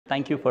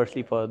Thank you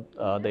firstly for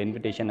the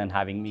invitation and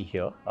having me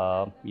here.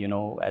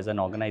 As an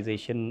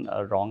organization,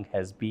 Wrogn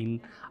has been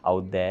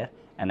out there,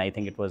 and I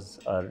think it was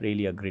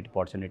really a great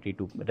opportunity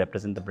to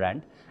represent the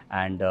brand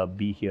and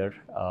be here,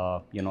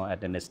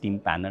 at an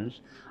esteemed panel,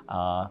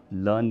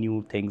 learn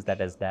new things that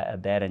is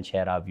there and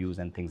share our views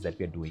and things that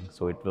we are doing.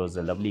 So it was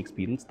a lovely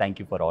experience. Thank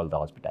you for all the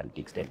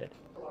hospitality extended.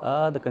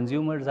 The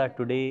consumers are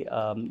today,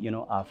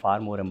 are far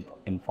more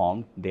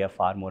informed. They are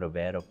far more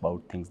aware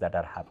about things that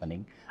are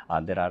happening.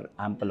 There are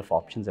ample of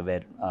options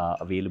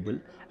available,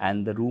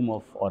 and the room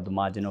of or the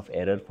margin of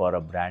error for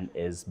a brand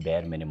is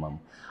bare minimum.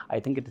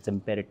 I think it is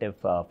imperative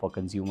for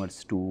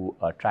consumers to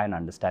try and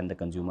understand the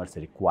consumer's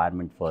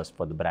requirement first,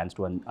 for the brands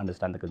to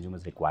understand the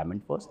consumer's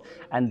requirement first,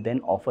 and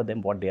then offer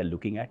them what they are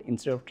looking at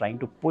instead of trying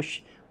to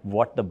push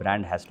what the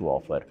brand has to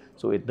offer.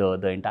 So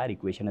the entire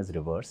equation is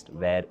reversed,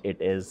 where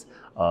it is,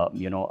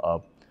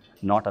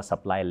 not a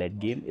supply-led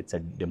game, it's a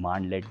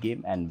demand-led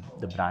game, and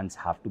the brands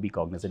have to be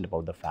cognizant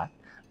about the fact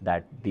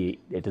that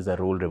it is a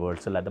role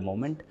reversal at the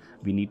moment.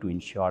 We need to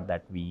ensure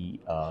that we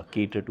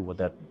cater to what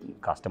the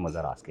customers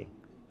are asking.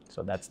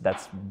 So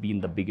that's been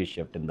the biggest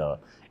shift in the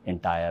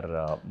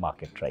entire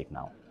market right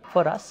now.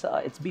 For us,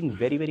 it's been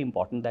very, very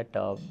important that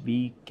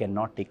we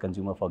cannot take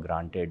consumer for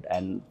granted,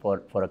 and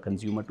for a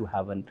consumer to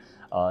have an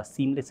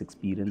seamless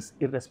experience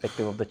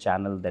irrespective of the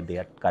channel that they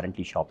are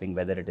currently shopping,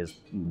 whether it is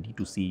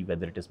D2C,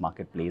 whether it is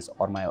marketplace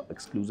or my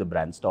exclusive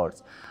brand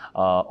stores,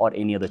 or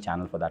any other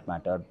channel for that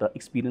matter. The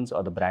experience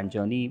or the brand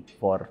journey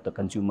for the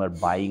consumer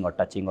buying or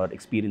touching or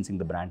experiencing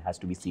the brand has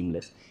to be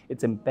seamless.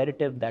 It's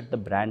imperative that the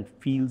brand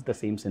feels the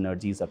same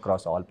synergies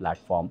across all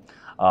platforms,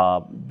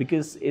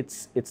 because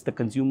it's the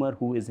consumer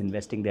who is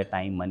investing their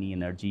time, money,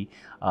 energy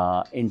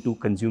into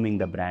consuming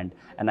the brand.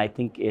 And I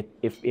think if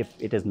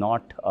it is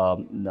not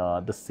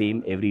the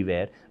same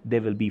everywhere, there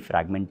will be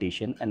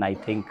fragmentation, and I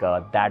think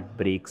that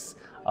breaks,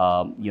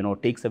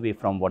 takes away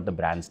from what the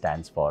brand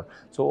stands for.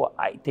 So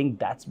I think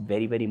that's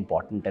very, very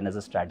important, and as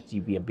a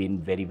strategy we have been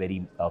very,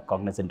 very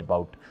cognizant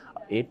about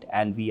it,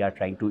 and we are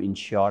trying to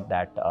ensure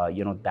that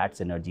that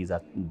synergies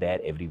are there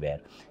everywhere.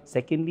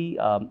 Secondly,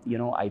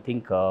 I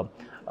think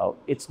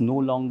it's no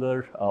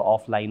longer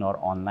offline or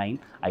online.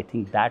 I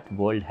think that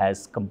world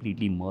has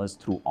completely merged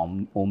through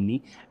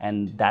Omni,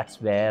 and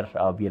that's where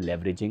we are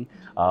leveraging.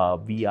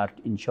 We are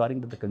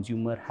ensuring that the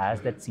consumer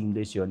has that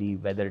seamless journey,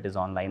 whether it is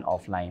online,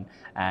 offline,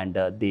 and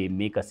they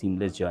make a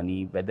seamless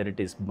journey, whether it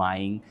is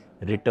buying,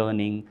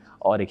 returning,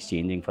 or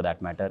exchanging for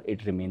that matter.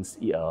 It remains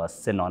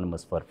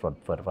synonymous for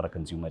a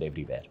consumer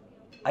everywhere.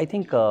 I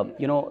think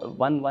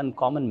one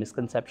common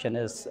misconception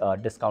is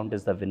discount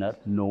is the winner.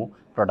 No,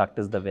 product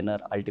is the winner.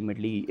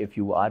 Ultimately, if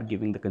you are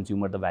giving the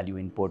consumer the value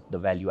input, the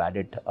value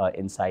added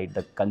inside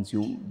the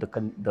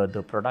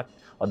product,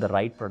 or the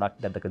right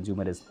product that the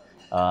consumer is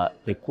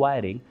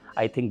requiring,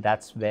 I think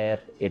that's where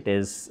it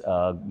is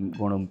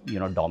going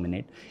to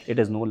dominate. It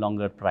is no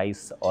longer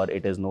price, or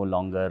it is no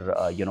longer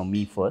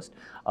me first.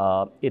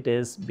 It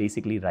is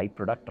basically right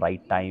product,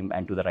 right time,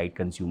 and to the right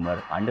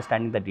consumer.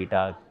 Understanding the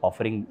data,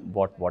 offering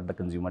what the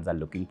consumers are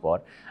looking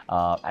for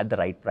at the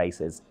right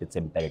price it's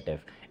imperative.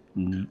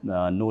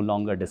 No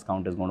longer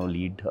discount is going to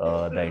lead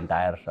the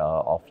entire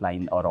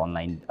offline or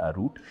online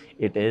route.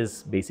 It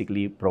is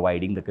basically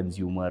providing the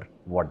consumer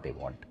what they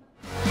want.